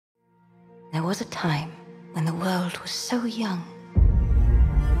There was a time when the world was so young.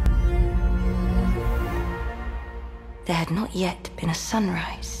 There had not yet been a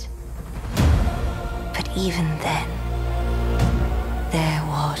sunrise. But even then, there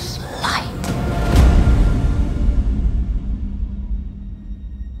was light.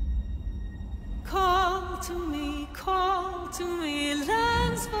 Call to me,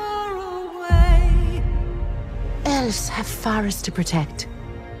 lands far away. Elves have forests to protect.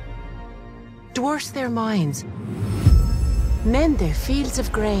 Dwarfs their mines. Men their fields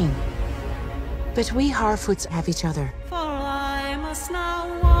of grain. But we Harfoots have each other. For I must now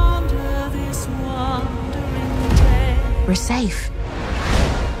wander this wandering way. We're safe.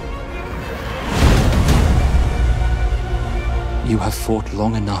 You have fought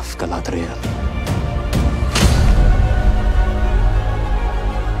long enough, Galadriel.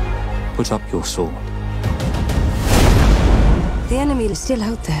 Put up your sword. The enemy is still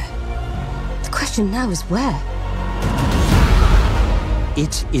out there. The question now is where?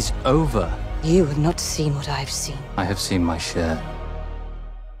 It is over. You have not seen what I've seen. I have seen my share.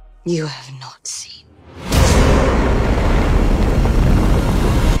 You have not seen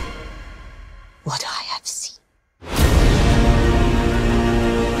what I have seen.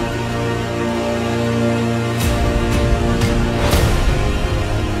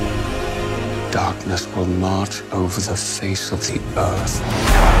 Darkness will march over the face of the earth.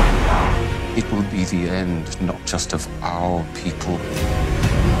 It will be the end, not just of our people,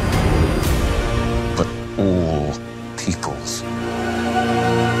 but all peoples.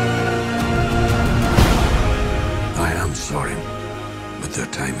 I am sorry, but their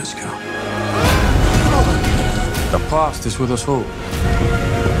time has come. The past is with us all.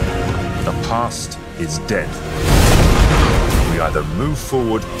 The past is dead. We either move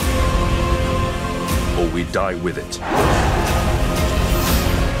forward or we die with it.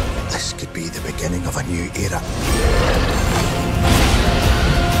 This could be the beginning of a new era.